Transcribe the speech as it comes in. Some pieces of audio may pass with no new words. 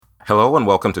Hello and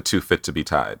welcome to Too Fit to be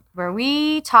Tied, where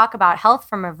we talk about health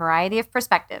from a variety of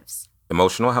perspectives.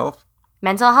 Emotional health,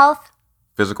 Mental health,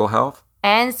 physical health,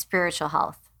 and spiritual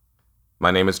health.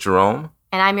 My name is Jerome.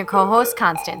 And I'm your co-host,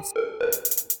 Constance.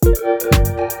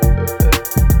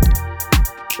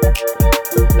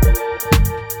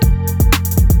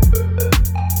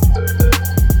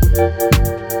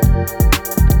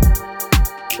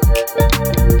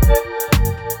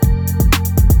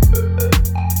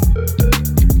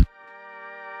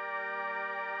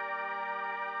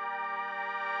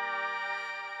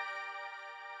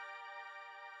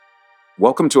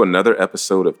 Welcome to another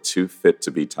episode of Too Fit to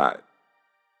be Tied.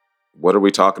 What are we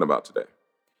talking about today?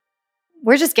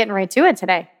 We're just getting right to it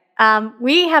today.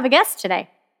 We have a guest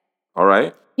today. All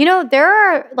right. You know, there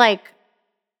are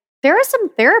some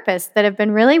therapists that have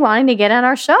been really wanting to get on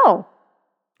our show.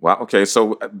 Wow. Okay.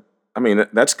 So,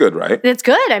 that's good, right? It's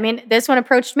good. I mean, this one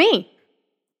approached me.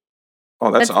 Oh,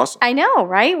 that's awesome. I know,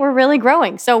 right? We're really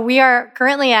growing. So we are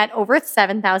currently at over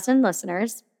 7,000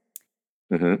 listeners.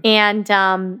 Mm-hmm.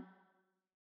 And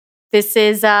this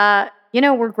is,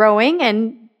 we're growing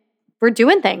and we're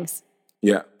doing things.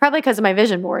 Yeah. Probably because of my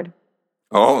vision board.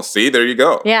 Oh, see, there you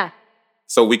go. Yeah.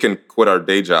 So we can quit our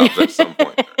day jobs at some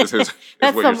point. is what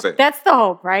you're saying. That's the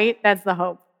hope, right? That's the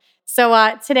hope.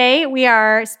 So today we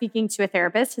are speaking to a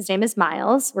therapist. His name is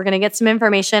Miles. We're going to get some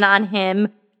information on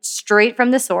him straight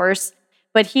from the source.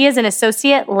 But he is an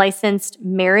associate licensed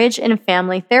marriage and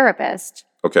family therapist.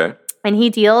 Okay. And he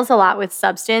deals a lot with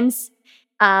substance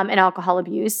and alcohol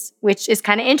abuse, which is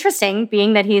kind of interesting,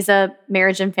 being that he's a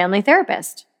marriage and family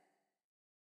therapist.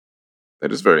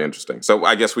 That is very interesting. So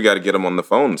I guess we got to get him on the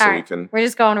phone so we can... We're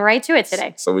just going right to it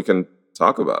today. So we can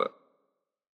talk about it.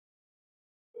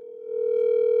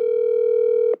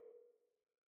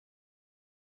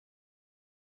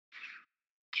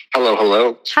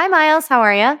 Hello. Hi, Miles. How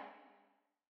are you?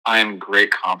 I'm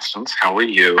great, Constance. How are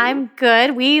you? I'm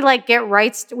good. We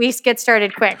get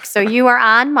started quick. So you are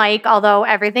on mic, although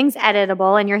everything's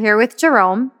editable, and you're here with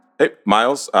Jerome. Hey,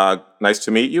 Miles, nice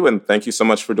to meet you, and thank you so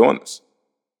much for doing this.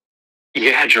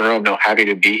 Yeah, Jerome, happy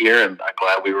to be here, and I'm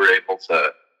glad we were able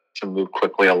to move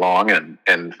quickly along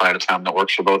and find a time that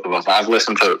works for both of us. I've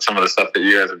listened to some of the stuff that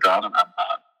you guys have done, and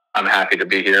I'm happy to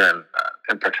be here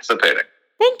and participating.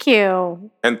 Thank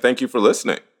you. And thank you for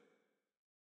listening.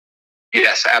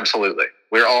 Yes, absolutely.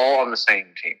 We're all on the same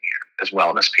team here as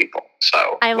wellness people.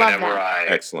 So I love that.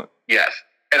 Excellent. Yes.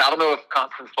 And I don't know if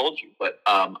Constance told you, but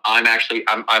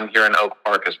I'm here in Oak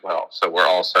Park as well. So we're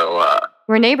also...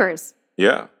 we're neighbors.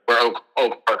 Yeah. We're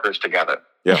Oak Parkers together.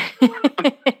 Yeah.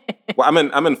 Well,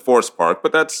 I'm in Forest Park,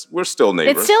 but we're still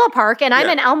neighbors. It's still a park, and I'm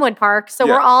in Elmwood Park, so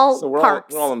we're all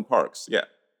parks. We're all in parks, yeah.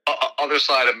 Other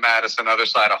side of Madison, other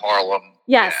side of Harlem.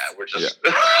 Yes. Yeah, we're just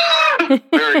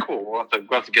very cool. We'll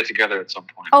have to get together at some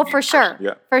point. Oh, for sure.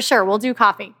 Yeah. For sure. We'll do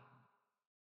coffee.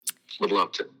 Would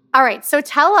love to. All right. So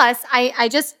tell us, I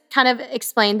just kind of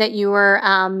explained that you were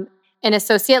an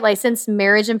associate licensed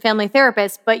marriage and family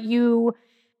therapist, but you,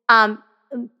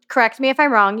 correct me if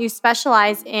I'm wrong, you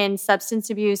specialize in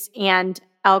substance abuse and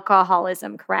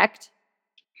alcoholism, correct?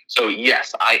 So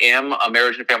yes, I am a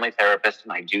marriage and family therapist,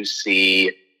 and I do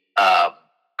see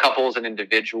couples and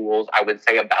individuals, I would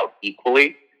say, about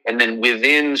equally. And then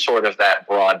within sort of that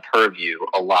broad purview,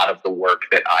 a lot of the work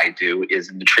that I do is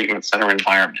in the treatment center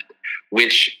environment,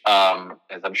 which,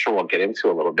 as I'm sure we'll get into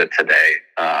a little bit today,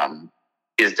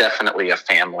 is definitely a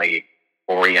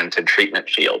family-oriented treatment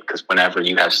field. Because whenever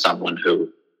you have someone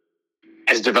who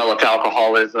has developed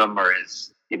alcoholism or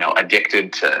is,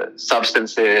 addicted to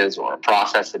substances or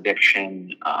process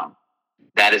addiction,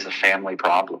 that is a family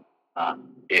problem.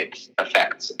 It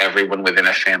affects everyone within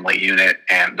a family unit.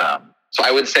 And so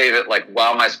I would say that,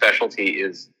 while my specialty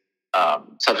is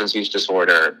substance use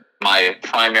disorder, my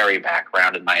primary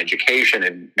background and my education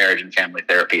in marriage and family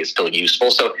therapy is still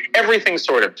useful. So everything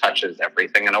sort of touches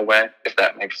everything in a way, if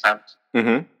that makes sense.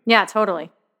 Mm-hmm. Yeah, totally.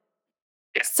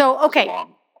 Yeah. So, okay.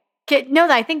 No,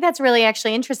 I think that's really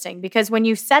actually interesting, because when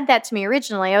you said that to me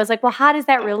originally, I was like, well, how does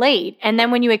that relate? And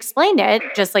then when you explained it,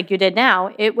 just like you did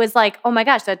now, it was like, oh my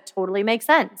gosh, that totally makes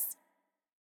sense.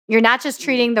 You're not just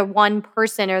treating the one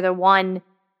person or the one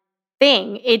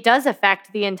thing. It does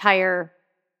affect the entire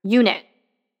unit.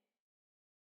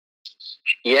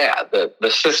 Yeah,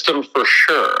 the system for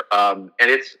sure. And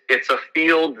it's a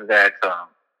field that,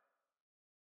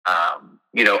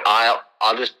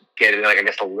 I'll just get in, I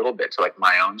guess, a little bit to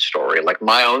my own story.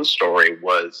 My own story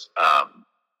was,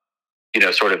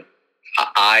 sort of,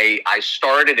 I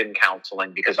started in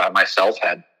counseling because I myself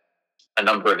had a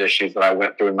number of issues that I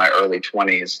went through in my early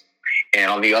 20s.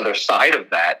 And on the other side of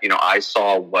that, I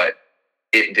saw what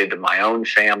it did to my own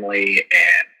family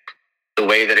and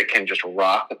way that it can just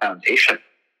rock the foundation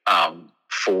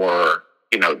for,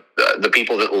 the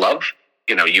people that love,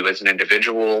 you as an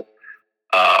individual.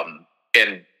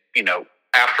 And,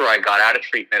 after I got out of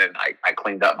treatment and I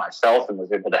cleaned up myself and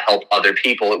was able to help other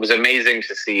people, it was amazing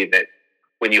to see that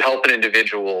when you help an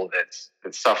individual that's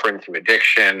suffering through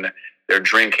addiction, they're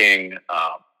drinking,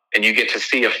 and you get to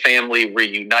see a family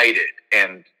reunited,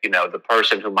 and the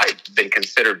person who might have been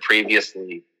considered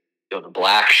previously, the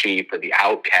black sheep or the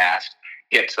outcast,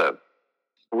 get to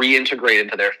reintegrate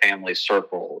into their family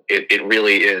circle. It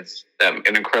really is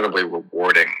an incredibly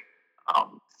rewarding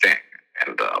thing,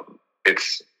 and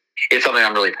it's something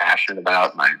I'm really passionate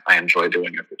about, and I enjoy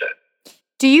doing every day.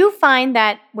 Do you find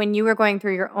that when you were going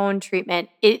through your own treatment,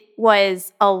 it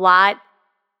was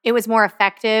more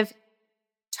effective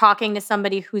talking to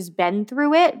somebody who's been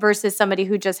through it versus somebody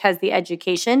who just has the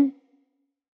education?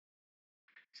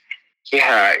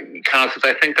 Yeah, Constance,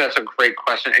 I think that's a great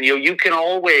question. And you can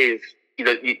always,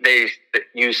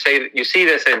 you see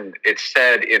this, and it's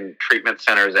said in treatment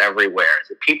centers everywhere,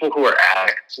 that people who are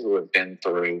addicts who have been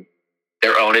through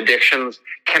their own addictions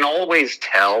can always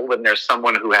tell when there's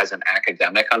someone who has an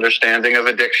academic understanding of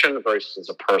addiction versus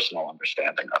a personal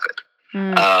understanding of it.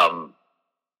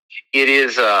 It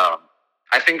is, I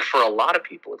think for a lot of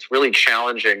people, it's really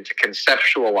challenging to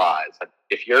conceptualize.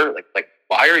 If you're like,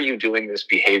 why are you doing this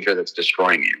behavior that's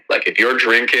destroying you? Like if you're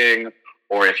drinking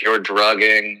or if you're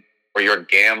drugging or you're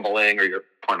gambling or you're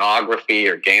pornography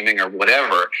or gaming or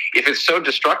whatever, if it's so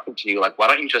destructive to you, like, why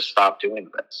don't you just stop doing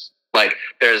this? Like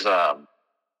there's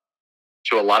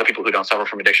to a lot of people who don't suffer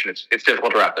from addiction, it's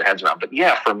difficult to wrap their heads around. But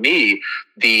yeah, for me,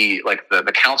 the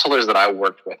counselors that I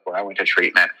worked with where I went to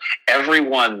treatment,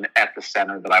 everyone at the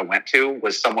center that I went to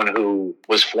was someone who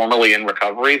was formerly in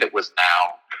recovery that was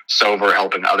now sober,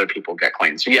 helping other people get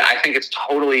clean. So yeah, I think it's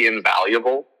totally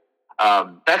invaluable.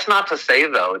 That's not to say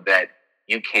though that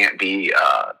you can't be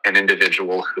an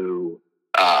individual who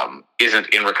isn't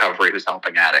in recovery who's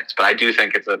helping addicts. But I do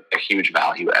think it's a huge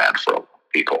value add for a lot of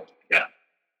people. Yeah.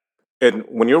 And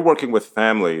when you're working with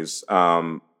families,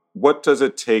 what does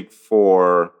it take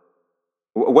from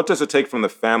the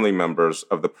family members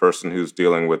of the person who's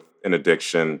dealing with an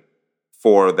addiction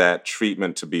for that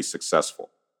treatment to be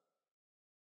successful?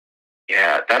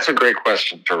 Yeah, that's a great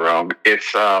question, Jerome.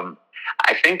 It's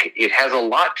I think it has a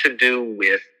lot to do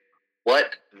with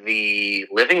what the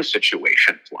living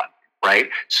situation is like, right?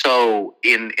 So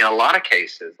in a lot of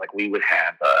cases, like we would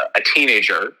have a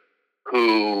teenager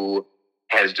who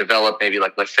has developed maybe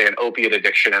like, let's say, an opiate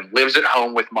addiction and lives at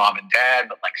home with mom and dad,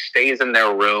 but like stays in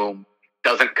their room,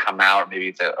 doesn't come out. Maybe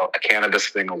it's a cannabis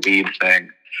thing, a weed thing.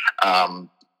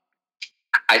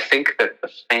 I think that the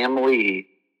family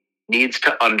needs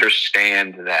to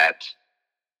understand that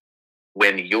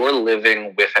when you're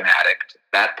living with an addict,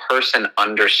 that person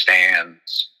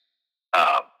understands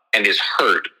and is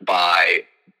hurt by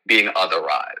being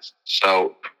otherized.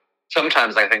 So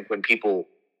sometimes I think when people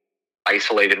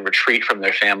isolate and retreat from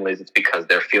their families, it's because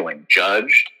they're feeling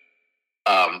judged.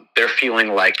 They're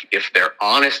feeling like if they're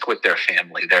honest with their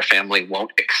family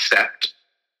won't accept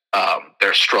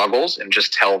their struggles and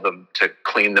just tell them to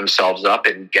clean themselves up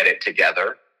and get it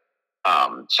together.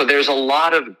 So there's a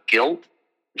lot of guilt,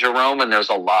 Jerome, and there's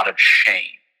a lot of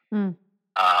shame.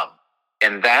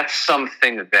 And that's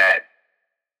something that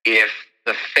if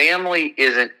the family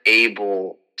isn't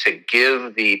able to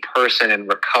give the person in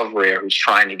recovery or who's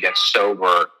trying to get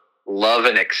sober love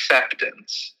and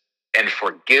acceptance and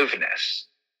forgiveness,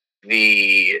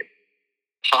 the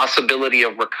possibility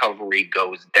of recovery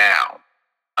goes down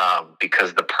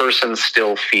because the person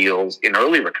still feels in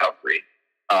early recovery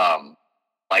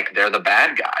like they're the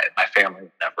bad guy. My family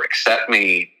will never accept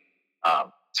me.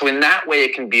 So in that way,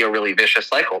 it can be a really vicious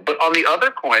cycle. But on the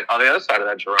other side of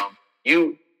that, Jerome,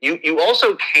 you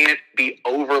also can't be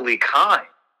overly kind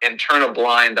and turn a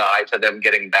blind eye to them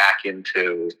getting back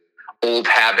into old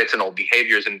habits and old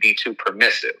behaviors and be too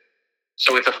permissive.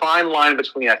 So it's a fine line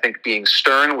between, I think, being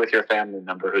stern with your family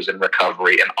member who's in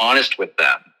recovery and honest with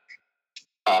them,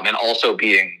 and also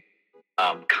being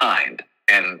kind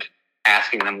and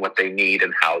asking them what they need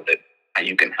and how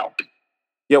you can help.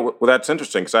 Yeah, well, that's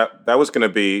interesting because that was going to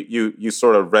be you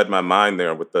sort of read my mind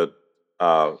there with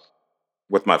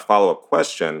with my follow-up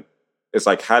question. It's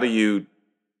like, how do you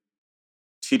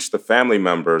teach the family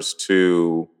members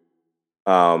to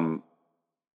not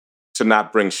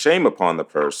bring shame upon the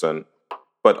person,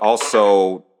 but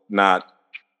also not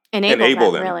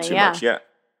enable them really, too much? Yeah.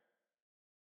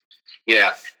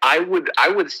 Yeah, I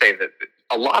would say that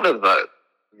a lot of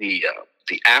the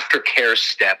aftercare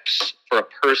steps for a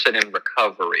person in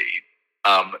recovery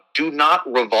do not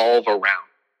revolve around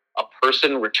a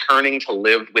person returning to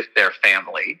live with their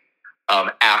family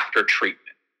after treatment.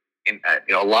 In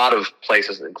a lot of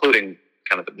places, including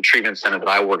kind of the treatment center that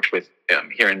I worked with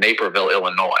here in Naperville,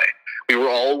 Illinois, we were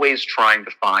always trying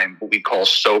to find what we call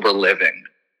sober living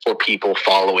for people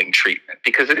following treatment,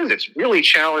 because it's really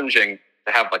challenging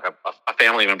to have like a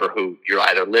family member who you're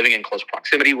either living in close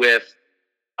proximity with,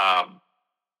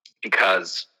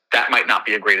 because that might not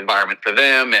be a great environment for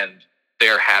them, and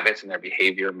their habits and their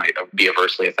behavior might be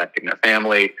adversely affecting their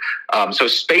family. So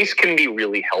space can be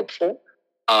really helpful.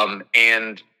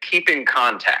 And keeping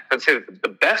contact. I'd say the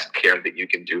best care that you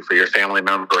can do for your family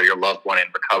member or your loved one in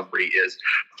recovery is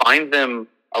find them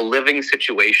a living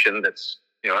situation that's,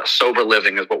 a sober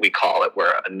living is what we call it,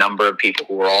 where a number of people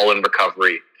who are all in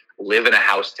recovery live in a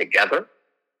house together.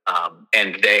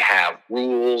 And they have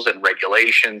rules and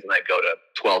regulations, and they go to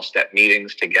 12-step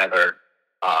meetings together.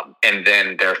 And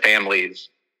then their families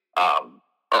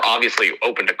are obviously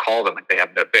open to call them. Like they have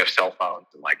cell phones,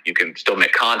 and like you can still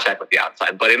make contact with the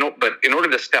outside. But in order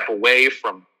to step away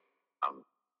from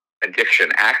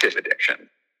addiction, active addiction,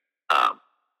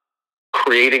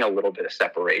 creating a little bit of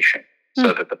separation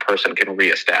so that the person can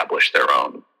reestablish their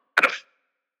own kind of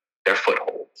their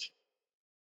footholds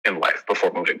in life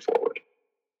before moving forward.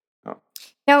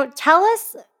 Now, tell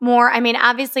us more. I mean,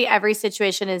 obviously every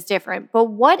situation is different, but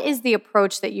what is the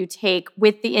approach that you take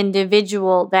with the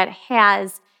individual that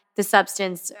has the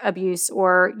substance abuse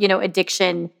or,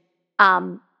 addiction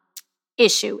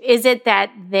issue? Is it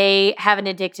that they have an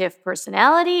addictive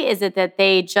personality? Is it that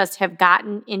they just have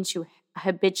gotten into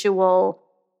habitual,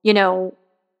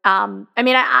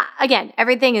 again,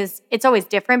 everything it's always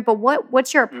different, but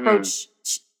what's your approach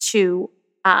to,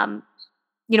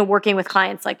 working with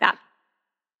clients like that?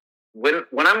 When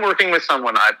I'm working with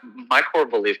someone, my core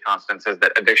belief constant is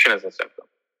that addiction is a symptom.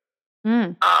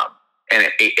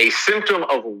 And a symptom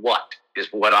of what is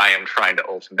what I am trying to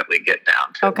ultimately get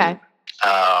down to. Okay.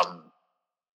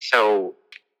 So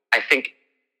I think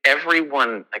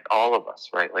everyone, like all of us,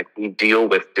 right? Like we deal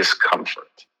with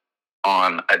discomfort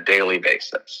on a daily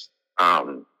basis.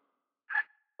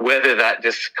 Whether that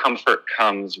discomfort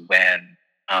comes when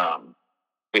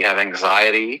we have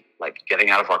anxiety, like getting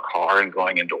out of our car and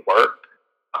going into work,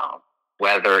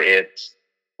 whether it's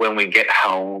when we get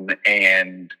home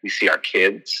and we see our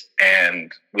kids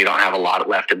and we don't have a lot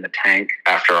left in the tank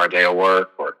after our day of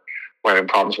work, or we're having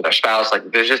problems with our spouse.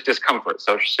 Like there's just discomfort,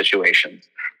 social situations.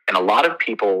 And a lot of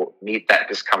people meet that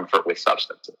discomfort with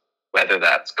substances, whether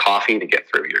that's coffee to get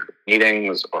through your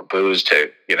meetings or booze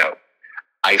to,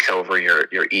 ice over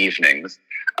your evenings.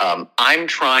 I'm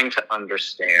trying to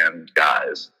understand,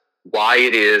 guys, why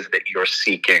it is that you're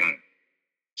seeking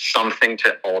something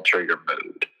to alter your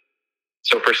mood.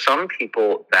 So for some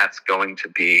people, that's going to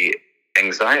be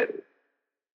anxiety,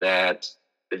 that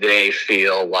they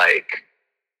feel like,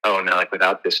 oh no, like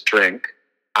without this drink,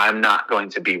 I'm not going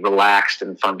to be relaxed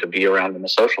and fun to be around in a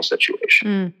social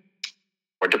situation.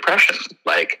 Or depression,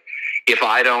 like if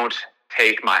I don't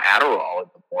take my Adderall in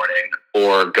the morning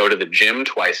or go to the gym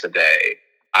twice a day,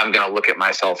 I'm going to look at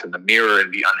myself in the mirror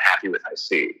and be unhappy with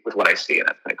what I see, and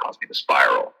that's going to cause me to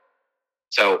spiral.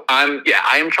 So I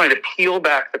am trying to peel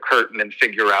back the curtain and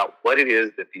figure out what it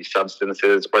is that these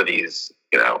substances or these,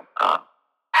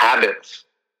 habits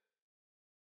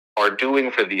are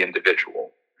doing for the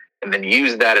individual, and then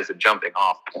use that as a jumping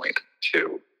off point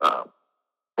to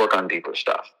work on deeper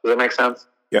stuff. Does that make sense?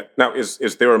 Yeah. Now, is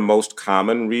there a most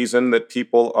common reason that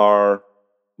people are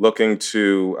looking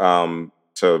to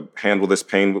handle this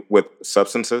pain with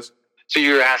substances? So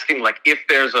you're asking, like, if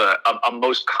there's a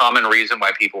most common reason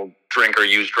why people drink or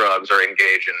use drugs or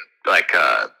engage in, like,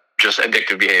 just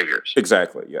addictive behaviors?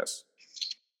 Exactly, yes.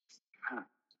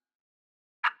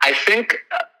 I think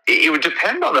it would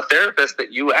depend on the therapist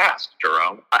that you asked,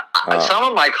 Jerome. Some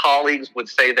of my colleagues would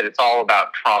say that it's all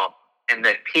about trauma, and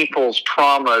that people's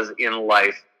traumas in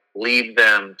life lead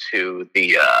them to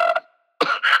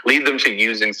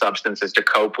using substances to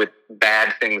cope with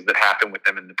bad things that happened with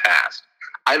them in the past.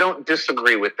 I don't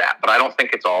disagree with that, but I don't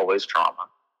think it's always trauma.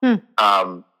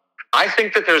 I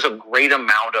think that there's a great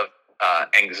amount of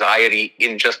anxiety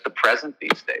in just the present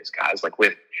these days, guys. Like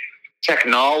with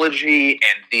technology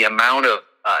and the amount of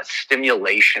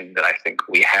stimulation that I think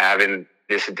we have in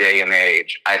this day and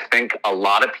age, I think a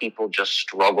lot of people just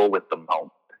struggle with the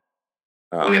moment,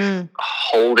 with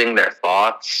holding their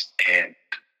thoughts and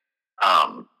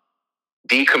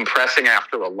decompressing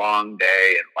after a long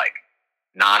day, and like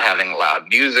not having loud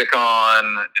music on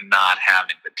and not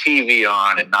having the TV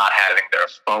on and not having their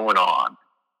phone on.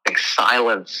 I think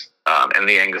silence and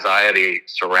the anxiety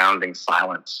surrounding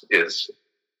silence is,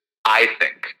 I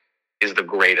think, is the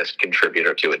greatest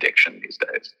contributor to addiction these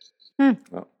days.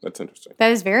 Oh, that's interesting.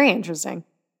 That is very interesting.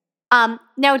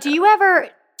 Now, do you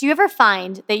ever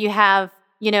find that you have,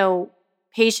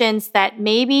 patients that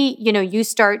maybe, you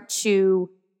start to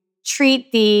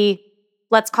treat the,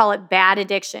 let's call it bad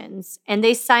addictions, and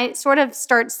they sort of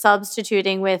start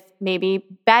substituting with maybe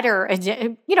better,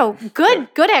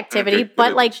 good activity,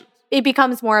 but like it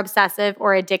becomes more obsessive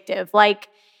or addictive. Like,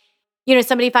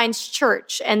 somebody finds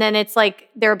church and then it's like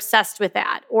they're obsessed with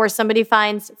that, or somebody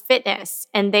finds fitness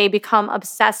and they become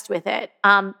obsessed with it.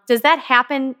 Does that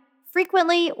happen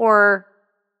frequently, or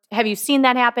have you seen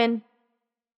that happen?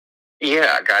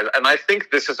 Yeah, guys, and I think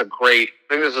this is a great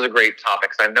topic,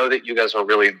 because I know that you guys are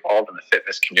really involved in the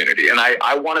fitness community, and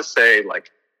I want to say,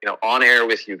 on air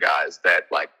with you guys that,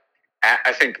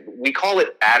 I think we call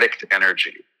it addict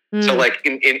energy. So,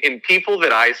 in people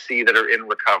that I see that are in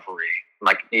recovery,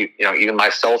 even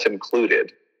myself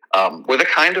included, we're the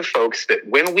kind of folks that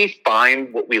when we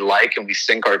find what we like and we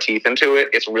sink our teeth into it,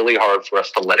 it's really hard for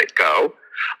us to let it go.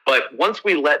 But once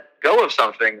we let go of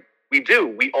something,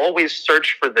 we always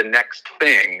search for the next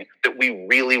thing that we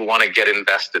really want to get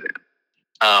invested in.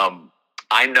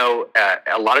 I know at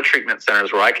a lot of treatment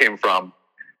centers where I came from,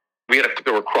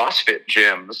 there were CrossFit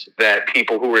gyms that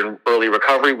people who were in early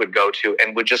recovery would go to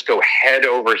and would just go head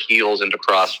over heels into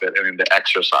CrossFit and into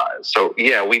exercise. So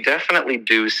yeah, we definitely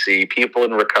do see people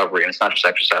in recovery, and it's not just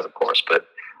exercise, of course, but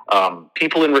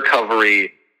people in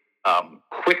recovery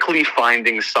quickly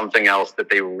finding something else that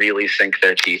they really sink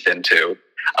their teeth into.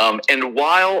 And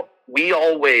while we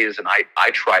always, and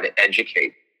I try to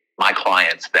educate my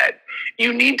clients that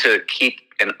you need to keep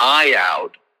an eye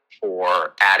out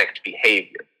for addict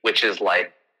behavior, which is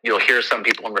like, you'll hear some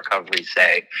people in recovery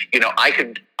say, I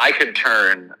could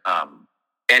turn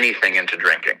anything into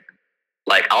drinking.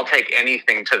 Like, I'll take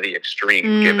anything to the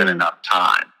extreme given enough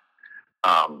time.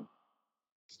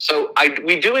 So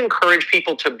we do encourage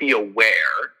people to be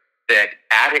aware that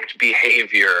addict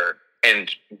behavior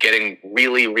and getting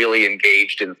really, really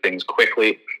engaged in things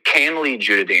quickly can lead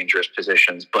you to dangerous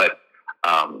positions. But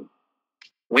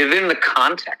within the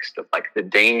context of the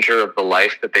danger of the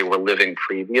life that they were living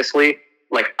previously,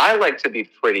 I like to be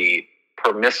pretty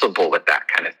permissible with that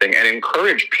kind of thing and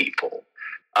encourage people.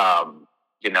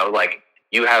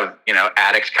 You have,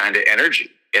 addicts kind of energy.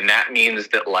 And that means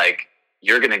that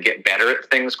you're going to get better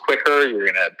at things quicker. You're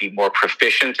going to be more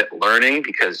proficient at learning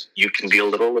because you can be a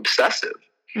little obsessive.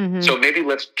 Mm-hmm. So maybe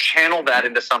let's channel that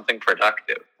into something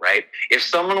productive, right? If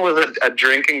someone was a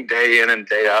drinking day in and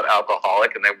day out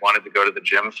alcoholic and they wanted to go to the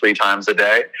gym 3 times a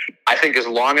day, I think as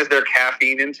long as their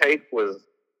caffeine intake was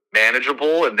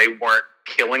manageable and they weren't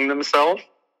killing themselves,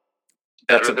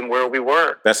 better than where we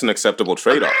were. That's an acceptable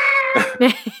trade-off.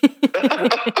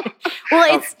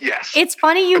 Well, it's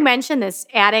funny you mentioned this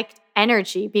addict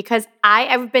energy, because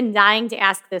I've been dying to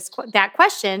ask that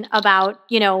question about,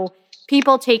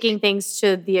 people taking things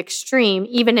to the extreme,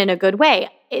 even in a good way.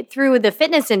 Through the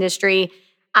fitness industry,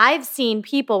 I've seen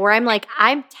people where I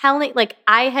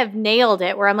have nailed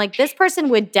it, where I'm like, this person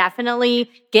would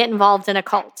definitely get involved in a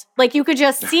cult. You could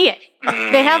just see it.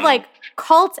 They have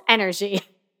cult energy.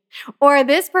 Or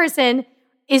this person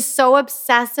is so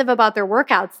obsessive about their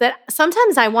workouts that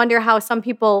sometimes I wonder how some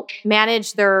people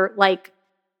manage their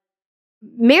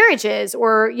marriages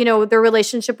or, their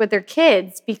relationship with their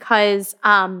kids, because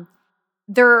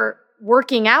their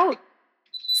working out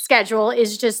schedule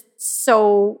is just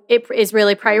it is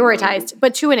really prioritized,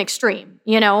 but to an extreme,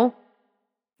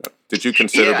 Did you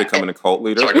consider becoming a cult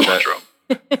leader?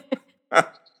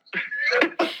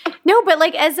 No,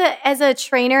 but as a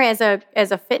trainer, as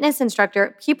a fitness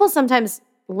instructor, people sometimes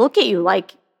look at you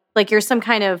like you're some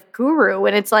kind of guru,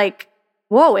 and it's like,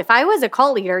 whoa, if I was a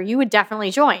cult leader, you would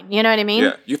definitely join. You know what I mean?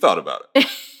 Yeah, you thought about it.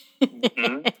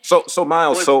 Mm-hmm. So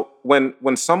Miles,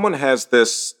 when someone has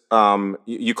this,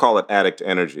 you call it addict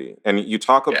energy, and you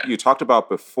talked about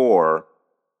before,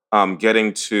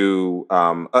 getting to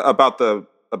about the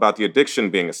addiction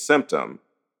being a symptom.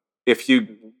 If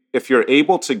you're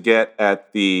able to get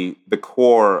at the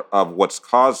core of what's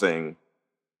causing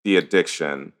the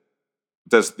addiction,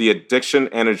 does the addiction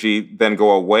energy then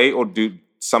go away, or do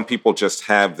some people just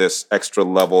have this extra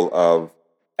level of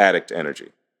addict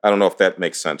energy? I don't know if that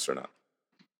makes sense or not.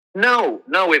 No,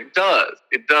 it does.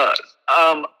 It does.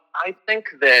 I think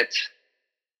that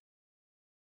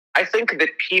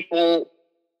people,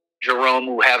 Jerome,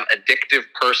 who have addictive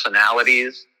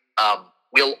personalities,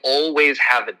 will always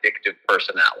have addictive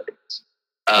personalities.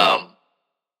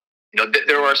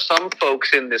 There are some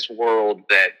folks in this world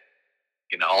that,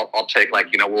 I'll take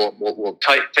we'll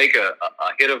take a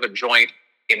hit of a joint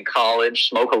in college,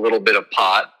 smoke a little bit of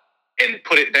pot, and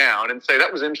put it down and say,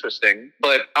 that was interesting,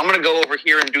 but I'm going to go over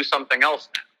here and do something else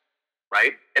now.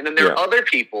 Right? And then there are other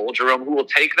people, Jerome, who will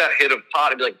take that hit of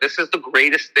pot and be like, this is the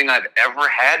greatest thing I've ever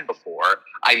had before.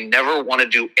 I never want to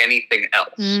do anything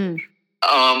else.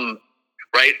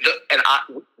 Right?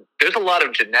 There's a lot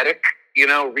of genetic,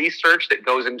 research that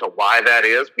goes into why that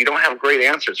is. We don't have great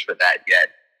answers for that yet.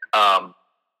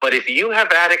 But if you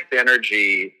have addict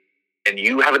energy and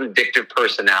you have an addictive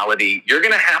personality, you're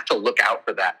going to have to look out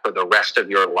for that for the rest of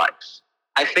your life.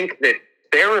 I think that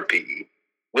therapy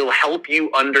will help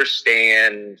you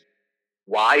understand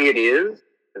why it is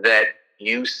that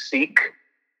you seek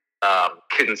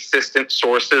consistent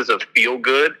sources of feel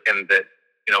good, and that,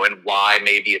 and why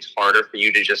maybe it's harder for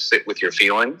you to just sit with your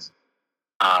feelings.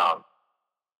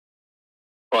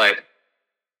 But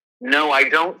no, I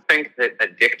don't think that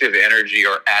addictive energy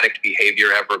or addict behavior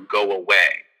ever go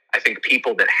away. I think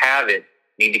people that have it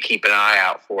need to keep an eye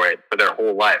out for it for their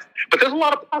whole life. But there's a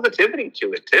lot of positivity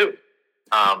to it too.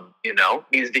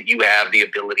 Means that you have the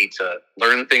ability to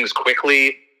learn things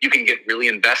quickly. You can get really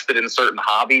invested in certain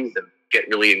hobbies and get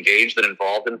really engaged and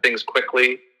involved in things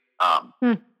quickly.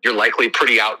 You're likely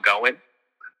pretty outgoing.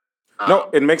 No,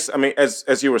 it makes,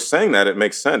 as you were saying that, it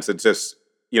makes sense. It's just,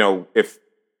 if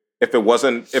it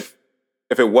wasn't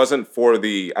for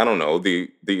the, I don't know,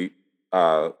 the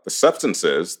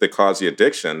substances that cause the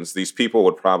addictions, these people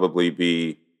would probably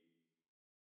be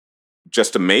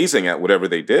just amazing at whatever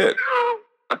they did.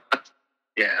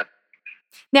 Yeah.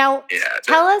 Now,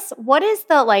 tell us, what is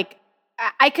the,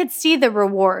 I could see the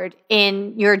reward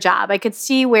in your job. I could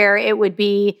see where it would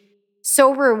be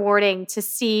so rewarding to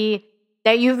see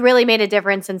that you've really made a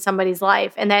difference in somebody's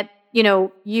life, and that,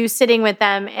 you sitting with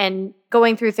them and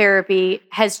going through therapy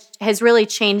has really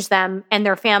changed them and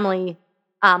their family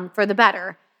for the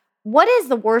better. What is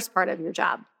the worst part of your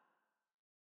job?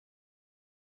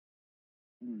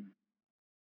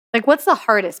 What's the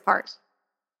hardest part?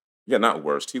 Yeah, not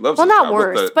worst. He loves. Well, his not job.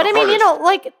 worst, but the I mean,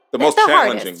 hardest, the most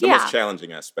challenging, hardest, the most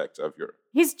challenging aspect of your.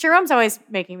 Jerome's always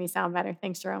making me sound better.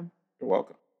 Thanks, Jerome. You're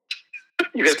welcome.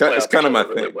 It's kind of my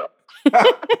thing. Really well.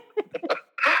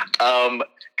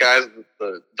 Guys,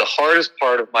 the hardest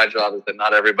part of my job is that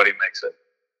not everybody makes it.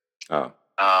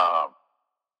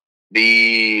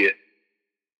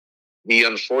 The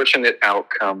unfortunate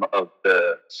outcome of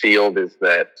the field is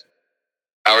that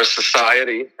our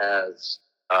society has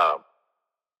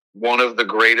one of the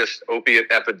greatest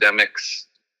opiate epidemics.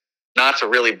 Not to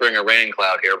really bring a rain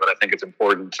cloud here, but I think it's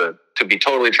important to be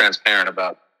totally transparent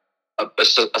about a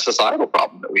societal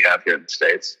problem that we have here in the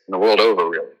States and the world over,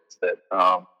 really. It's that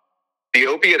the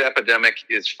opiate epidemic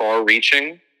is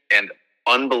far-reaching and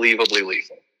unbelievably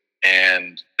lethal.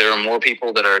 And there are more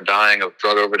people that are dying of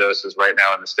drug overdoses right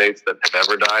now in the States than have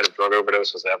ever died of drug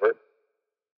overdoses ever.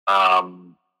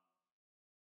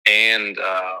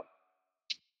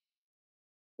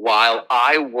 While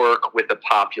I work with a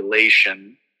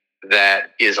population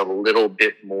that is a little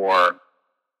bit more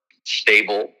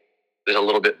stable, there's a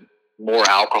little bit more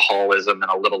alcoholism and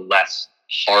a little less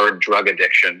hard drug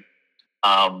addiction.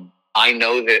 I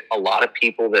know that a lot of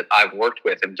people that I've worked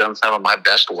with and done some of my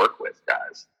best work with,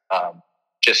 guys,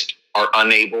 just are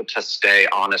unable to stay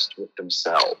honest with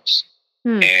themselves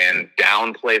and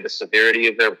downplay the severity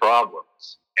of their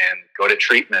problems and go to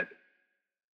treatment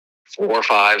 4,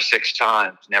 5, 6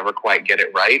 times, never quite get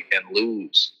it right, and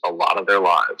lose a lot of their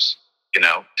lives,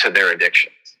 to their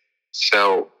addictions.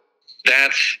 So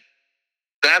that's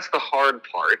the hard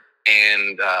part.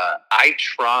 And I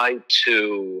try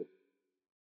to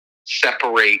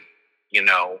separate,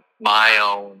 my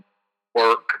own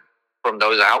work from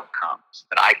those outcomes,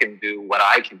 that I can do what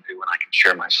I can do, and I can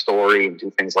share my story and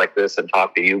do things like this and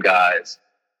talk to you guys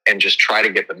and just try to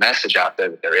get the message out there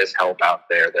that there is help out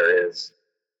there. There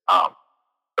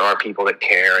are people that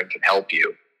care and can help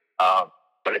you.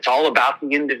 But it's all about the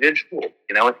individual.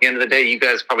 At the end of the day, you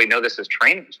guys probably know this as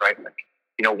trainers, right?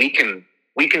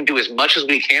 We can do as much as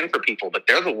we can for people, but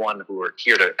they're the one who are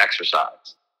here to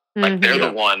exercise. They're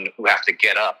the one who have to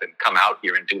get up and come out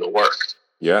here and do the work.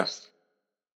 Yes.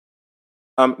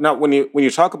 Now, when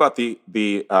you talk about the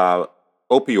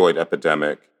opioid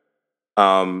epidemic,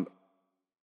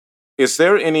 is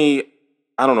there any,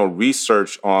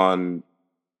 research on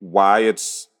why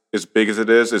it's as big as it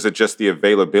is? Is it just the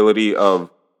availability of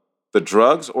the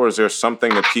drugs, or is there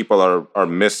something that people are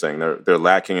missing, they're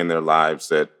lacking in their lives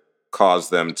that cause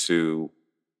them to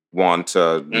want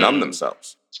to numb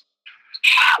themselves?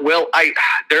 Well,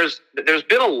 there's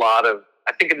been a lot of,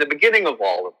 I think in the beginning of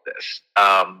all of this,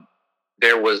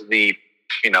 there was the,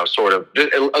 it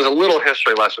was a little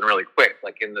history lesson really quick,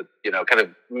 in the, kind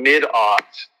of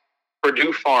mid-aughts,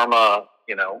 Purdue Pharma,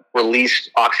 released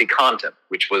OxyContin,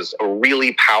 which was a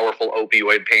really powerful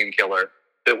opioid painkiller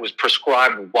that was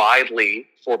prescribed widely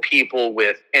for people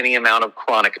with any amount of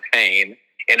chronic pain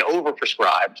and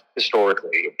overprescribed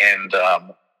historically. And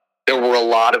there were a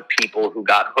lot of people who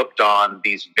got hooked on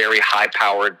these very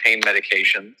high-powered pain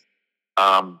medications,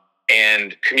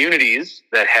 and communities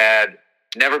that had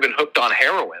never been hooked on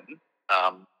heroin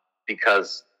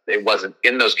because it wasn't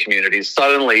in those communities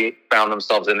suddenly found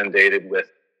themselves inundated with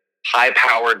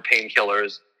high-powered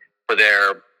painkillers for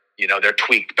their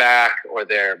tweaked back or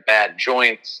their bad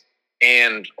joints.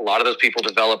 And a lot of those people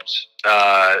developed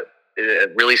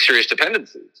really serious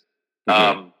dependencies.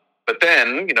 Mm-hmm. But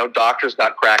then, doctors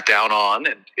got cracked down on,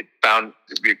 and it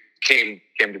came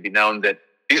to be known that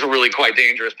these were really quite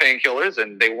dangerous painkillers,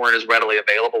 and they weren't as readily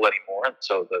available anymore. And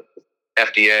so the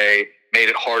FDA made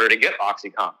it harder to get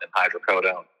OxyContin and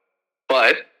hydrocodone.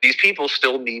 But these people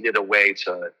still needed a way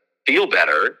to feel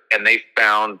better, and they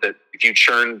found that if you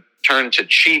turn to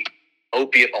cheap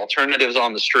opiate alternatives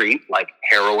on the street, like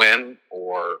heroin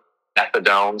or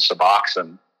methadone,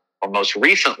 Suboxone, or most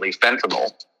recently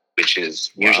fentanyl, which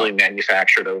is usually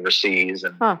manufactured overseas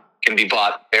and can be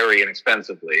bought very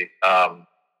inexpensively.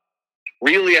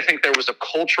 Really, I think there was a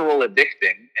cultural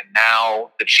addicting, and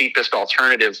now the cheapest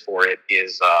alternative for it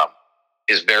is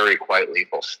very quite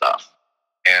lethal stuff.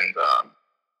 And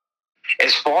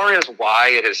as far as why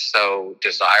it is so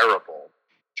desirable,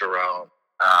 Jerome,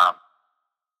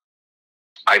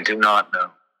 I do not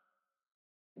know.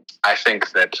 I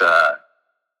think that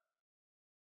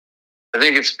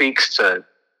it speaks to,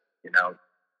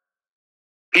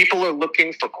 people are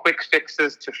looking for quick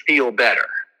fixes to feel better.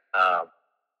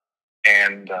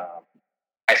 And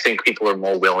I think people are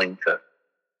more willing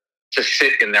to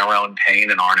sit in their own pain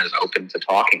and aren't as open to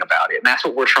talking about it. And that's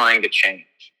what we're trying to change.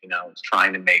 It's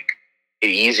trying to make it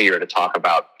easier to talk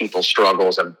about people's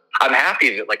struggles. And I'm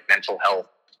happy that mental health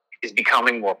is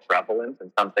becoming more prevalent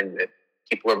and something that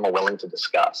people are more willing to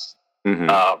discuss. Mm-hmm.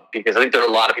 Because I think there are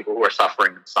a lot of people who are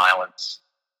suffering in silence.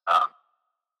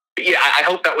 But yeah, I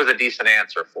hope that was a decent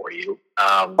answer for you.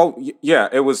 Yeah,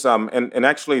 it was. And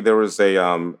actually, there was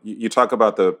a. You talk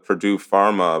about the Purdue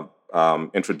Pharma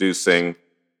introducing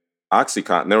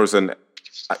OxyContin. There was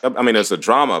there's a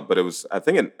drama, but it was, I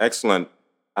think, an excellent,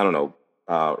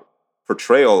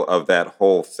 portrayal of that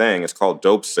whole thing. It's called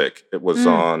Dope Sick. It was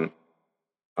on,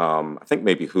 I think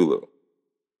maybe Hulu.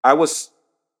 I was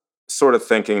sort of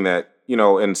thinking that,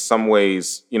 in some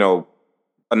ways,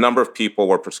 a number of people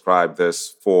were prescribed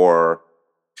this for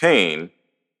pain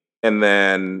and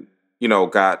then,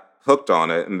 got hooked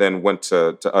on it and then went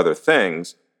to other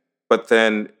things. But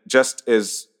then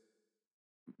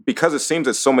because it seems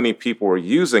that so many people were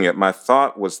using it, my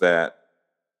thought was that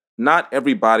not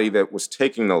everybody that was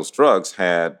taking those drugs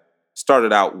had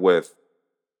started out with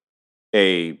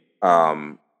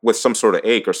with some sort of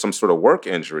ache or some sort of work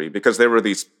injury, because there were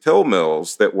these pill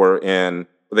mills that were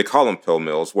they call them pill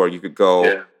mills, where you could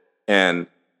go and,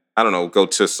 go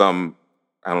to some,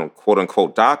 quote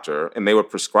unquote doctor, and they would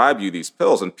prescribe you these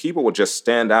pills, and people would just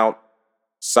stand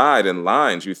outside in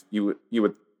lines. You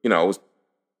would, it was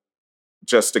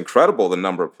just incredible the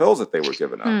number of pills that they were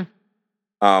giving out.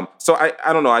 So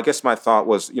I don't know. I guess my thought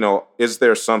was, is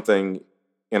there something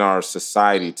in our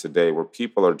society today where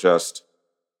people are just,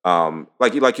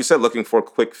 like you said, looking for a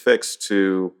quick fix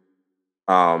to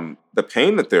the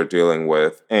pain that they're dealing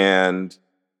with, and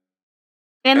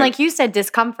like you said,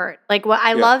 discomfort. Like what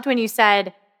I loved when you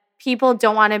said people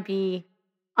don't want to be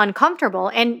uncomfortable,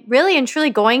 and really and truly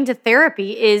going to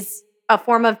therapy is a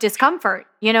form of discomfort.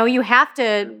 You have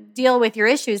to deal with your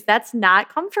issues. That's not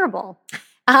comfortable.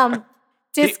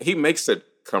 He makes it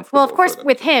comfortable. Well, of course,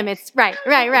 with him, it's right.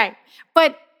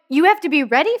 But you have to be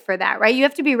ready for that, right? You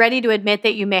have to be ready to admit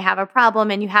that you may have a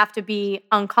problem, and you have to be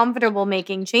uncomfortable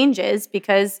making changes,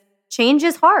 because change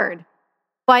is hard.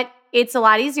 But it's a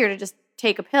lot easier to just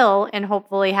take a pill and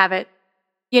hopefully have it,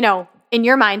 in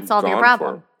your mind, solve your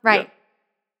problem. Right. Yeah.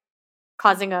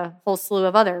 Causing a whole slew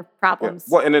of other problems.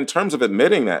 Yeah. Well, and in terms of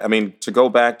admitting that, to go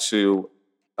back to,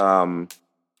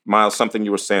 Miles, something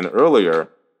you were saying earlier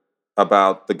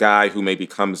about the guy who maybe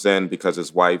comes in because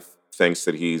his wife thinks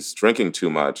that he's drinking too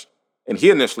much, and he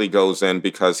initially goes in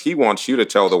because he wants you to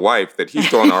tell the wife that he's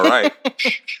doing all right.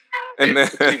 And then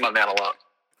leave my man alone.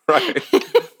 Right.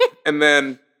 And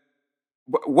then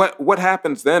what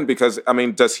happens then? Because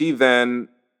does he then?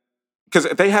 Because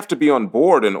they have to be on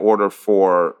board in order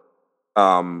for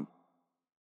the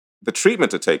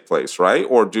treatment to take place, right?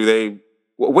 Or do they?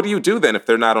 What do you do then if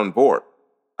they're not on board?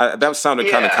 That sounded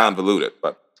kind of convoluted,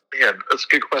 but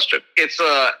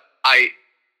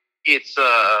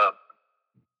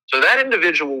So that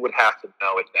individual would have to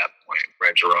know at that point,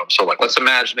 right, Jerome? So like, let's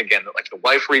imagine again that like the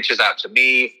wife reaches out to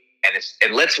me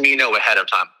and lets me know ahead of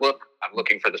time, look, I'm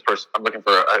looking for this person. I'm looking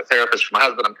for a therapist for my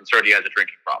husband. I'm concerned he has a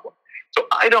drinking problem. So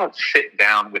I don't sit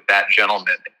down with that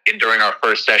gentleman during our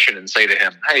first session and say to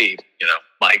him, hey,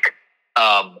 Mike,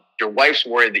 your wife's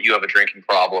worried that you have a drinking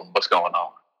problem. What's going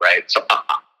on? Right. So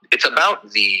it's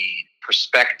about the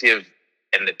perspective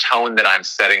and the tone that I'm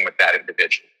setting with that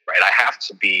individual. Right. I have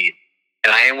to be,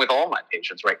 and I am with all my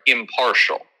patients, right,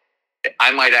 impartial.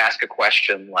 I might ask a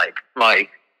question like,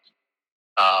 Mike,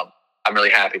 I'm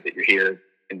really happy that you're here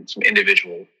in some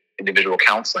individual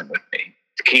counseling with me.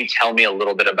 Can you tell me a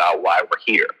little bit about why we're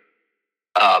here?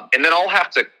 And then I'll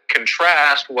have to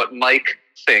contrast what Mike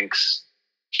thinks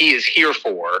he is here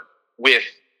for with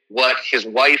what his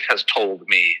wife has told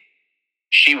me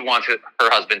she wanted her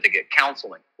husband to get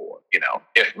counseling for.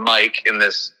 If Mike in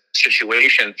this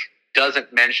situation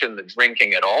doesn't mention the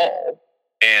drinking at all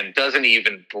and doesn't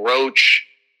even broach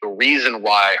the reason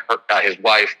why his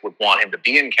wife would want him to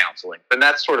be in counseling, then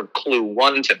that's sort of clue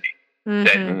one to me. Mm-hmm.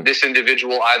 That this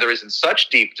individual either is in such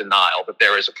deep denial that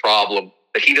there is a problem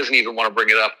that he doesn't even want to bring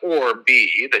it up, or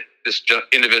B, that this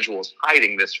individual is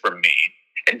hiding this from me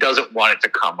and doesn't want it to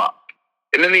come up.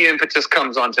 And then the impetus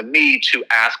comes onto me to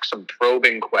ask some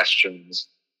probing questions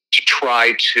to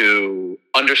try to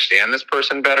understand this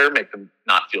person better, make them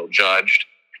not feel judged,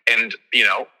 and,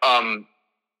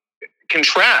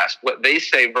 contrast what they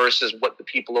say versus what the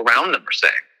people around them are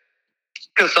saying.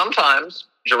 Because sometimes,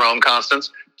 Jerome, Constance,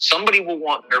 somebody will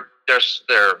want their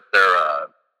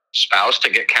spouse to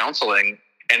get counseling,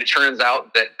 and it turns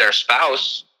out that their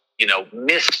spouse,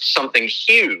 missed something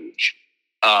huge,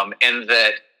 and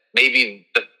that maybe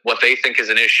what they think is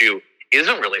an issue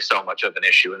isn't really so much of an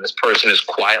issue, and this person is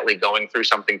quietly going through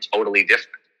something totally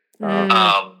different.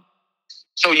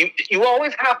 So you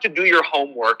always have to do your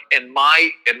homework, and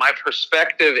my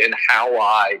perspective in how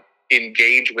I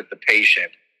engage with the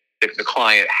patient, the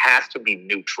client, has to be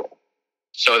neutral,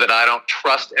 so that I don't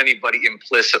trust anybody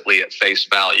implicitly at face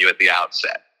value at the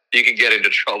outset. You can get into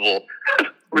trouble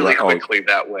really quickly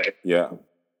that way. Yeah.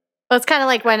 Well, it's kind of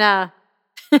like when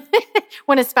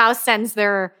when a spouse sends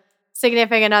their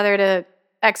significant other to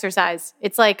exercise.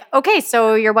 It's like, okay,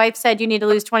 so your wife said you need to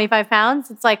lose 25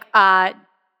 pounds. It's like,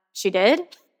 she did?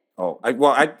 Oh,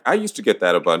 I used to get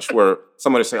that a bunch where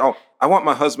somebody would say, oh, I want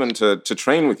my husband to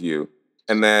train with you.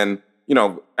 And then,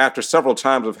 after several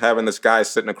times of having this guy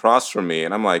sitting across from me,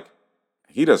 and I'm like,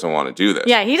 he doesn't want to do this.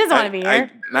 Yeah, he doesn't want to be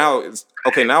here. Now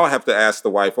I have to ask the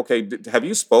wife, okay, have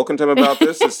you spoken to him about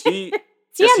this? Is he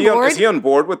on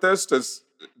board with this?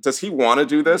 Does he want to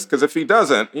do this? Because if he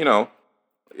doesn't,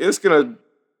 it's going to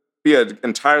be an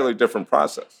entirely different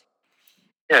process.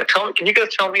 Yeah, can you guys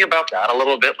tell me about that a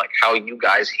little bit? Like how you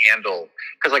guys handle,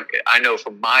 because like I know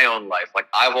from my own life, like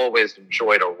I've always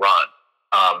enjoyed a run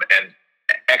and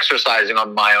exercising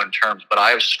on my own terms, but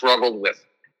I've struggled with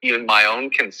even my own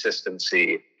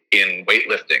consistency in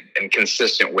weightlifting and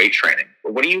consistent weight training.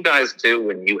 But what do you guys do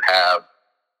when you have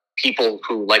people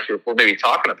who, like we're maybe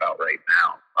talking about right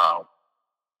now,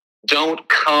 don't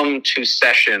come to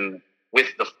session with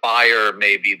the fire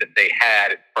maybe that they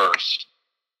had at first,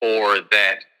 or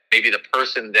that maybe the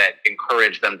person that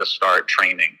encouraged them to start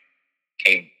training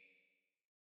came?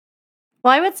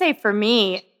 Well, I would say for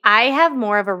me, I have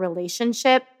more of a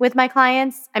relationship with my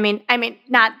clients. I mean,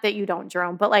 not that you don't,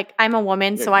 Jerome, but like I'm a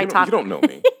woman, so I talk. You don't know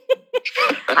me.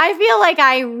 I feel like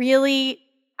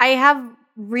I have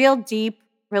real deep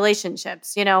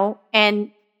relationships,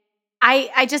 and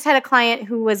I just had a client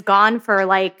who was gone for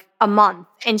like a month,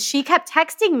 and she kept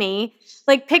texting me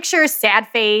like pictures, sad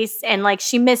face, and like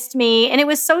she missed me, and it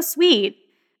was so sweet.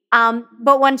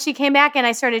 But when she came back and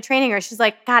I started training her, she's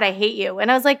like, God, I hate you.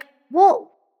 And I was like, whoa.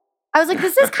 I was like,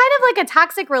 this is kind of like a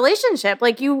toxic relationship.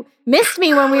 Like you missed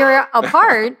me when we were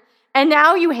apart, and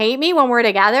now you hate me when we're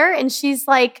together. And she's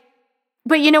like,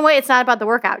 but you know what? It's not about the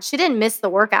workout. She didn't miss the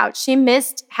workout. She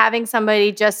missed having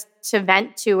somebody just to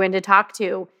vent to and to talk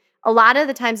to. A lot of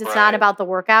the times it's not about the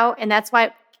workout. And that's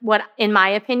why what, in my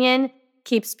opinion,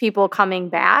 keeps people coming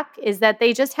back is that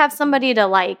they just have somebody to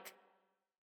like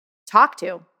talk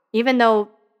to, even though,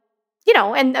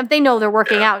 and they know they're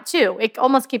working out too. It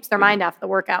almost keeps their mind off the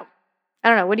workout. I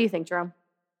don't know. What do you think, Jerome?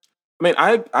 I mean,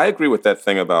 I agree with that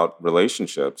thing about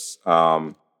relationships.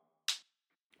 And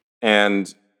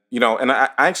I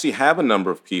actually have a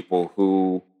number of people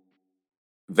who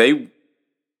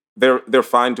they're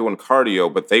fine doing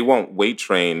cardio, but they won't weight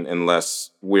train unless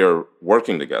we're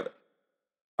working together.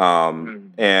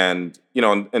 And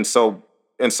so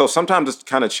sometimes it's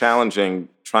kind of challenging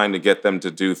trying to get them to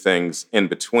do things in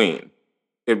between.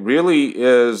 It really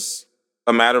is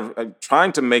a matter of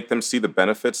trying to make them see the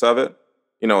benefits of it.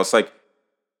 It's like,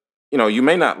 you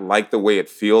may not like the way it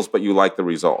feels, but you like the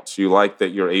results. You like that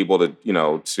you're able to,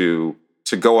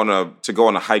 to go on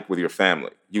a hike with your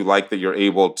family. You like that you're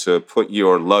able to put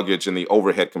your luggage in the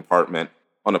overhead compartment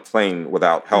on a plane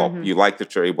without help. You like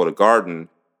that you're able to garden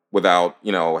without,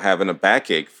 having a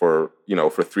backache for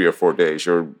 3 or 4 days.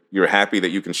 You're happy that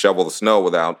you can shovel the snow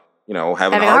without,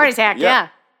 having a heart attack. Yeah.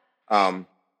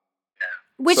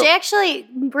 Which actually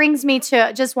brings me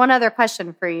to just one other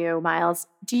question for you, Miles.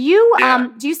 Do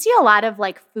you see a lot of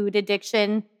like food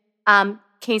addiction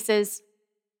cases?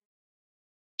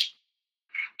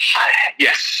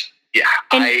 Yes. Yeah.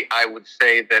 I would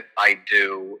say that I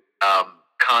do.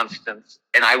 Constance.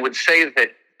 And I would say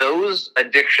that those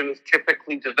addictions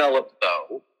typically develop,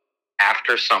 though,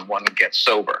 after someone gets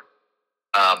sober.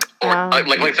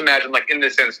 Let's imagine, like in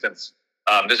this instance,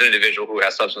 there's an individual who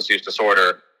has substance use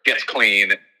disorder, gets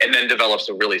clean, and then develops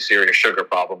a really serious sugar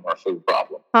problem or food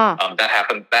problem.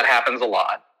 That happens a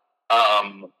lot.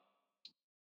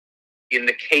 In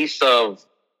the case of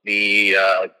the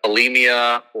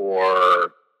bulimia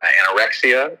or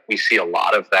anorexia, we see a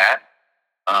lot of that.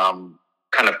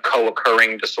 Kind of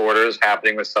co-occurring disorders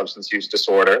happening with substance use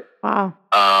disorder. Wow.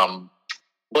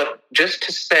 But just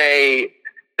to say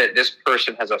that this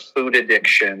person has a food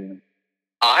addiction,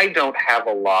 I don't have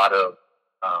a lot of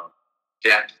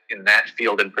depth in that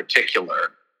field in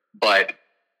particular. But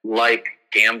like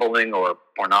gambling or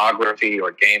pornography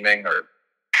or gaming or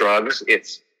drugs,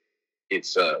 it's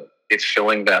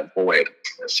filling that void.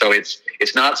 So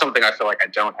it's not something I feel like I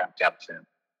don't have depth in.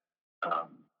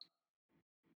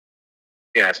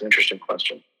 Yeah, it's an interesting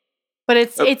question. But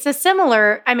it's a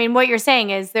similar, what you're saying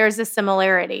is there's a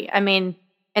similarity. And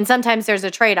sometimes there's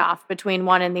a trade-off between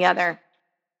one and the other.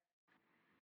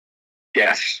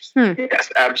 Yes. Yes,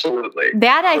 absolutely.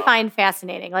 That I find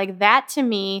fascinating. Like that to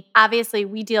me, obviously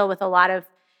we deal with a lot of,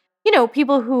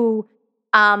 people who,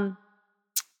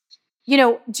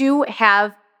 do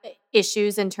have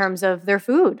issues in terms of their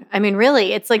food.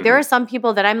 Really, it's like there are some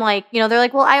people that I'm like, they're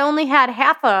like, well, I only had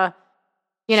half a,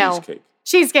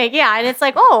 cheesecake, yeah. And it's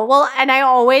like, oh, well, and I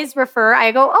always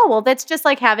I go, oh, well, that's just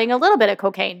like having a little bit of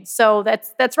cocaine. So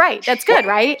that's right. That's good,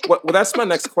 right? Well, that's my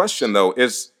next question though.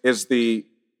 Is the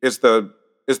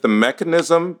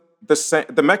mechanism the same?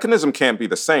 The mechanism can't be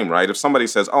the same, right? If somebody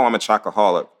says, oh, I'm a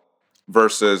chocoholic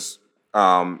versus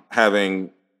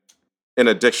having an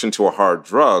addiction to a hard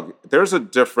drug, there's a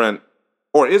different,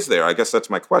 or is there? I guess that's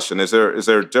my question. Is there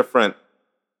a different,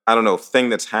 thing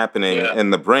that's happening in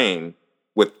the brain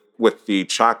with the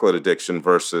chocolate addiction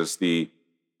versus the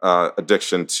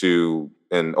addiction to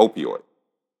an opioid?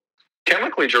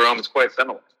 Chemically, Jerome, is quite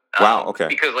similar. Wow, okay.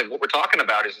 Because what we're talking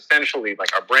about is essentially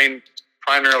our brain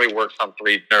primarily works on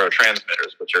 3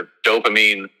 neurotransmitters, which are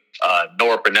dopamine,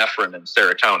 norepinephrine, and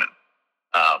serotonin.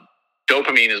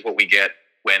 Dopamine is what we get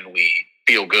when we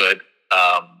feel good.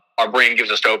 Our brain gives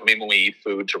us dopamine when we eat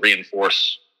food to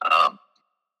reinforce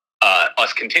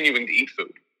us continuing to eat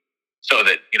food, so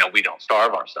that, we don't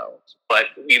starve ourselves. But,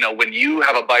 when you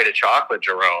have a bite of chocolate,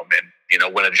 Jerome,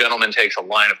 and, when a gentleman takes a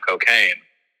line of cocaine,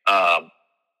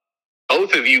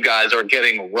 both of you guys are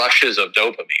getting rushes of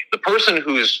dopamine. The person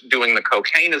who's doing the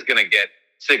cocaine is going to get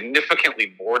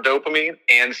significantly more dopamine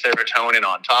and serotonin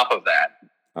on top of that.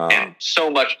 And so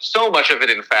much of it,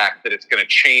 in fact, that it's going to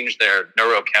change their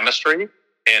neurochemistry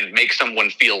and make someone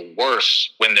feel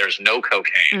worse when there's no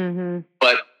cocaine.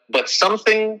 But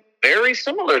something very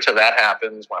similar to that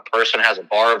happens when a person has a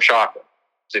bar of chocolate.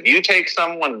 So if you take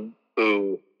someone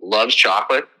who loves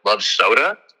chocolate, loves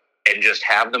soda, and just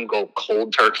have them go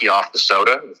cold turkey off the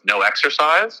soda with no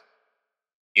exercise,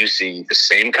 you see the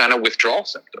same kind of withdrawal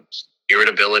symptoms: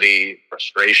 irritability,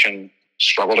 frustration,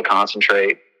 struggle to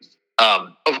concentrate.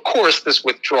 Of course, this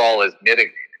withdrawal is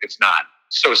mitigated. It's not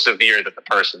so severe that the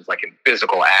person's in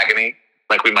physical agony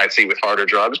like we might see with harder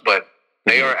drugs, but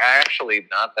they are actually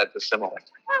not that dissimilar.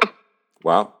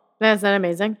 Wow. Isn't that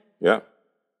amazing? Yeah.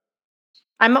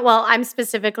 I'm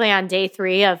specifically on day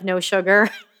 3 of no sugar.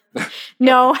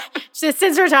 No, since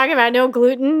we're talking about no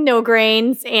gluten, no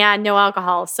grains, and no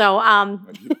alcohol. So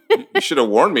you should have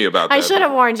warned me about that. I should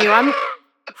have warned you. Are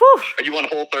you on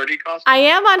Whole30, Costa? I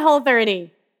am on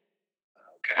Whole30.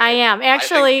 Okay. I am.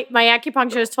 Actually, my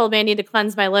acupuncturist told me I need to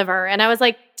cleanse my liver. And I was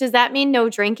like, does that mean no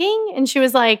drinking? And she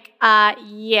was like,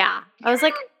 yeah. I was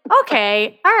like,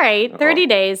 okay, all right, 30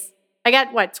 days. I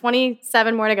got,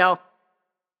 27 more to go.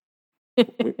 We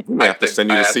may have to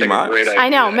send you to see Miles. I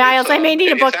know, Miles. I may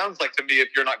need a book. It sounds like to me, if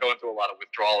you're not going through a lot of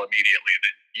withdrawal immediately,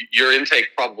 that your intake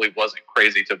probably wasn't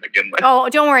crazy to begin with. Oh,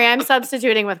 don't worry. I'm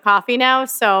substituting with coffee now.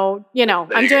 So,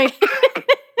 I'm doing...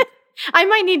 I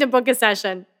might need to book a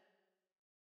session.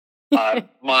 I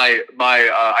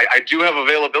do have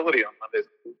availability on Mondays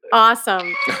and Tuesdays.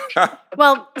 Awesome.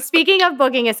 Well, speaking of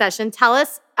booking a session, tell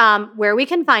us where we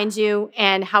can find you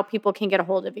and how people can get a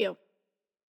hold of you.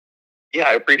 Yeah,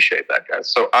 I appreciate that,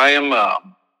 guys. So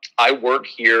I work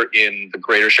here in the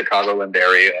greater Chicagoland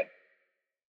area.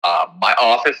 My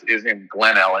office is in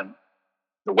Glen Ellen,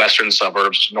 the western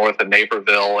suburbs, north of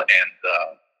Naperville, and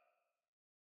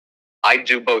I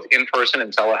do both in-person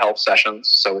and telehealth sessions.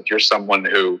 So if you're someone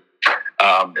who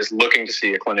is looking to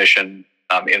see a clinician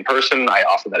in person, I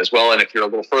offer that as well. And if you're a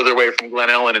little further away from Glen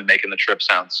Ellen and making the trip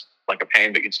sounds like a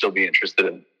pain, but you'd still be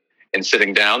interested in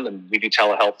sitting down, then we do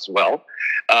telehealth as well.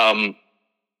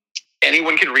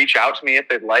 Anyone can reach out to me if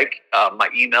they'd like. My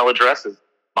email address is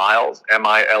Miles,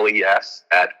 M-I-L-E-S,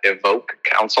 at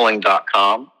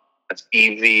evokecounseling.com. That's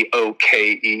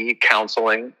E-V-O-K-E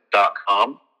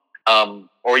counseling.com.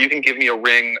 Or you can give me a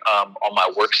ring on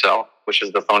my work cell, which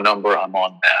is the phone number I'm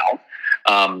on now.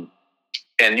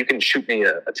 And you can shoot me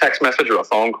a text message or a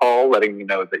phone call letting me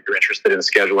know that you're interested in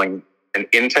scheduling an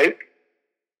intake.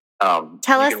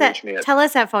 Tell us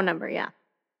that phone number, yeah.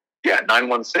 Yeah,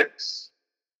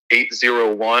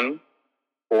 916-801-4564.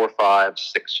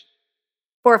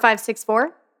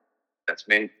 4564? That's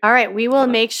me. All right. We will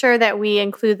make sure that we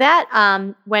include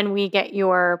that when we get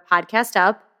your podcast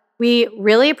up. We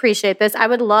really appreciate this. I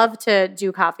would love to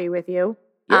do coffee with you.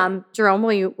 Yeah. Jerome,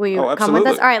 will you come with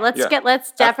us? All right.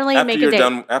 Let's definitely make a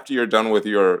date. After you're done with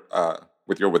your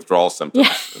withdrawal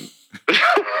symptoms. Yeah.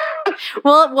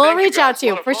 We'll reach out to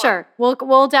you for sure.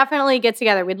 We'll definitely get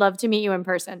together. We'd love to meet you in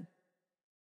person.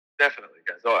 Definitely,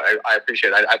 guys. Oh, I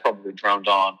appreciate it. I probably droned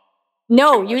on.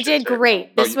 No, you did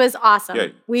great. This was awesome. Yeah,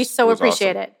 we so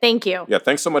appreciate it. Thank you. Yeah,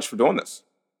 thanks so much for doing this.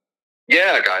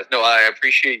 Yeah, guys. No, I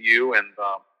appreciate you. And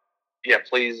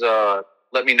please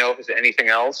let me know if there's anything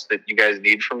else that you guys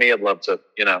need from me. I'd love to,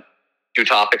 do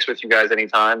topics with you guys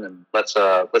anytime. And let's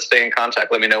stay in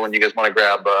contact. Let me know when you guys want to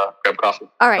grab coffee.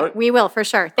 All right. We will for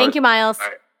sure. Thank you, Miles.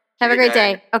 Right. Have a great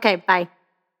day. Okay, bye.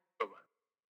 Bye-bye.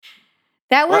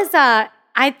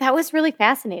 That was really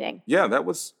fascinating. Yeah, that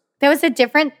was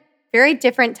a very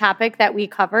different topic that we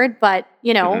covered, but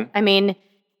I mean,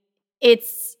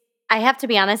 I have to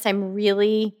be honest, I'm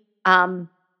really,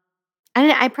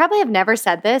 I probably have never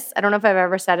said this. I don't know if I've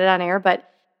ever said it on air, but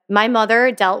my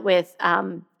mother dealt with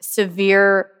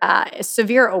severe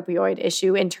opioid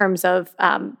issue in terms of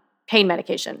pain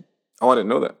medication. Oh, I didn't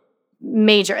know that.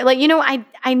 Major.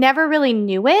 I never really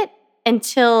knew it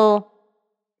until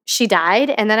she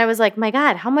died. And then I was like, my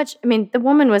God, how much? I mean, the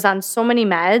woman was on so many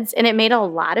meds and it made a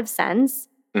lot of sense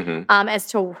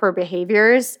as to her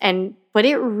behaviors. But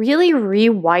it really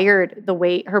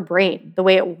rewired her brain, the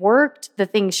way it worked, the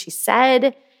things she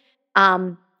said.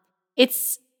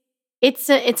 It's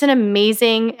an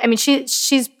amazing, I mean,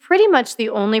 she's pretty much the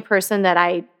only person that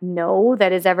I know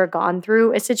that has ever gone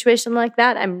through a situation like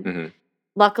that.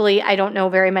 Luckily, I don't know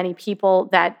very many people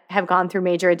that have gone through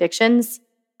major addictions.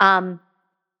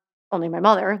 Only my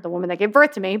mother, the woman that gave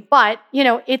birth to me. But,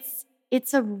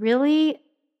 it's a really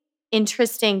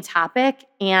interesting topic.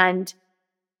 And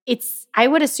I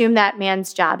would assume that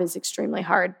man's job is extremely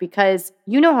hard because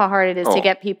you know how hard it is to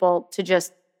get people to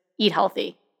just eat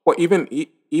healthy. Well,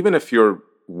 even if you're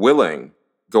willing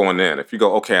going in, if you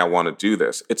go, okay, I want to do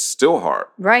this, it's still hard.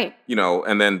 Right.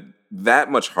 And then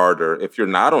that much harder if you're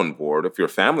not on board, if your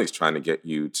family's trying to get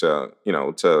you to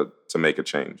make a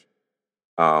change.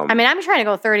 I mean, I'm trying to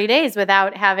go 30 days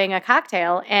without having a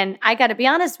cocktail. And I got to be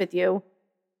honest with you,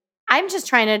 I'm just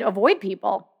trying to avoid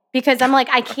people because I'm like,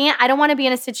 I don't want to be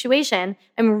in a situation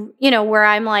where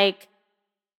I'm like,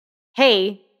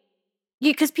 hey,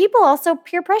 because people also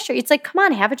peer pressure. It's like, come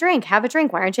on, have a drink. Why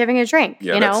aren't you having a drink?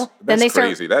 Yeah, that's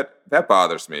crazy. That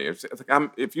bothers me.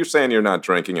 If you're saying you're not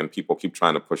drinking and people keep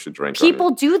trying to push a drink, people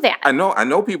do that. I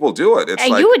know people do it. It's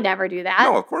you would never do that.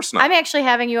 No, of course not. I'm actually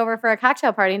having you over for a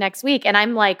cocktail party next week, and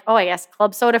I'm like, I guess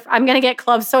club soda. I'm going to get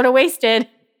club soda wasted.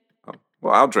 Oh,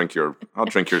 well, I'll drink your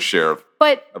share of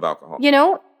alcohol.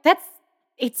 You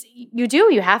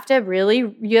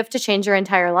have to change your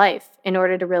entire life in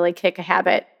order to really kick a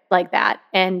habit like that.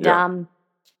 And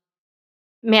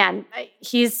man,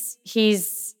 he's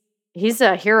a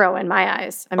hero in my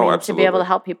eyes. I mean, to be able to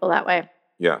help people that way.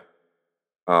 Yeah.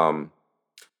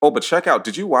 But check out,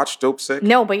 did you watch Dope Sick?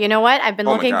 No, but you know what? I've been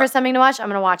looking for something to watch. I'm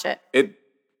going to watch it.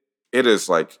 It is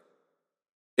like,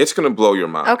 it's going to blow your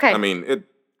mind. Okay. I mean,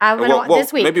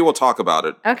 this week. Maybe we'll talk about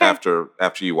it okay. after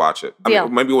you watch it. Deal. I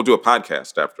mean, maybe we'll do a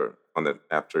podcast after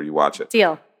you watch it.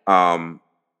 Deal.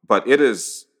 But it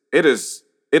is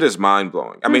mind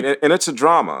blowing. I mean, and it's a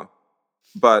drama,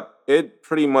 but it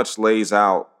pretty much lays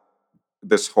out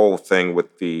this whole thing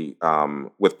with the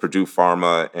with Purdue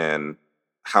Pharma and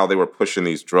how they were pushing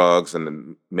these drugs and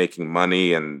then making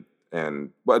money and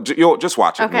well, you'll just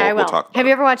watch it. Okay, and I will. We'll talk about Have it.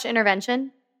 you ever watched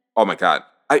Intervention? Oh my God,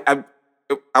 I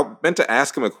meant to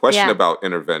ask him a question Yeah. about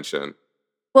Intervention.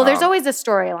 Well, there's always a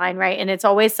storyline, right? And it's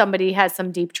always somebody has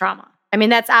some deep trauma. I mean,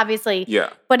 that's obviously, Yeah.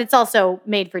 but it's also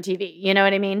made for TV. You know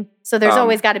what I mean? So there's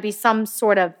always got to be some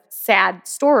sort of sad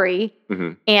story,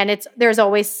 Mhm. and there's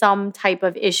always some type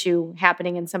of issue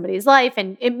happening in somebody's life,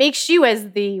 and it makes you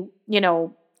as the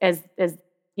as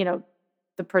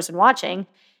the person watching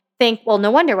think, well,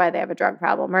 no wonder why they have a drug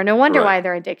problem, or no wonder Right. why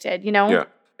they're addicted. Yeah.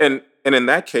 And in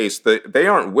that case, they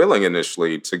aren't willing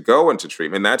initially to go into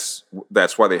treatment.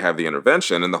 That's why they have the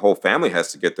intervention, and the whole family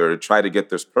has to get there to try to get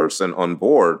this person on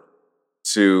board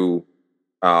to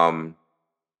go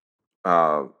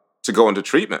into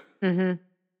treatment. Mm-hmm.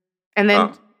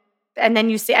 And then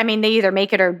you see, I mean, they either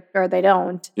make it or they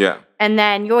don't. Yeah. And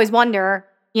then you always wonder,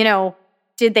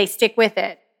 did they stick with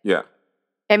it? Yeah.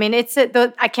 I mean, I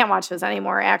can't watch those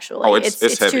anymore. Actually, Oh, it's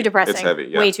heavy. too depressing. It's heavy.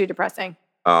 Yeah. Way too depressing.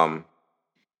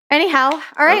 Anyhow,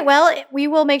 all right. Well, we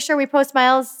will make sure we post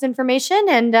Miles' information,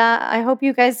 and I hope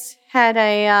you guys had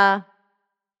an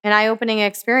eye-opening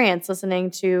experience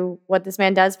listening to what this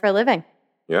man does for a living.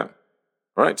 Yeah.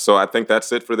 All right. So I think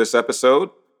that's it for this episode.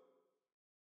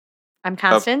 I'm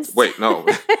Constance. Wait, no.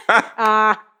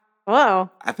 Whoa.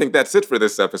 I think that's it for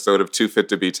this episode of Too Fit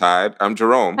to Be Tied. I'm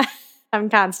Jerome. I'm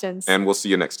Constance. And we'll see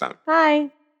you next time.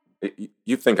 Bye.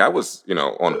 You think I was,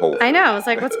 on hold. I know. I was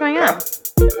like, what's going on?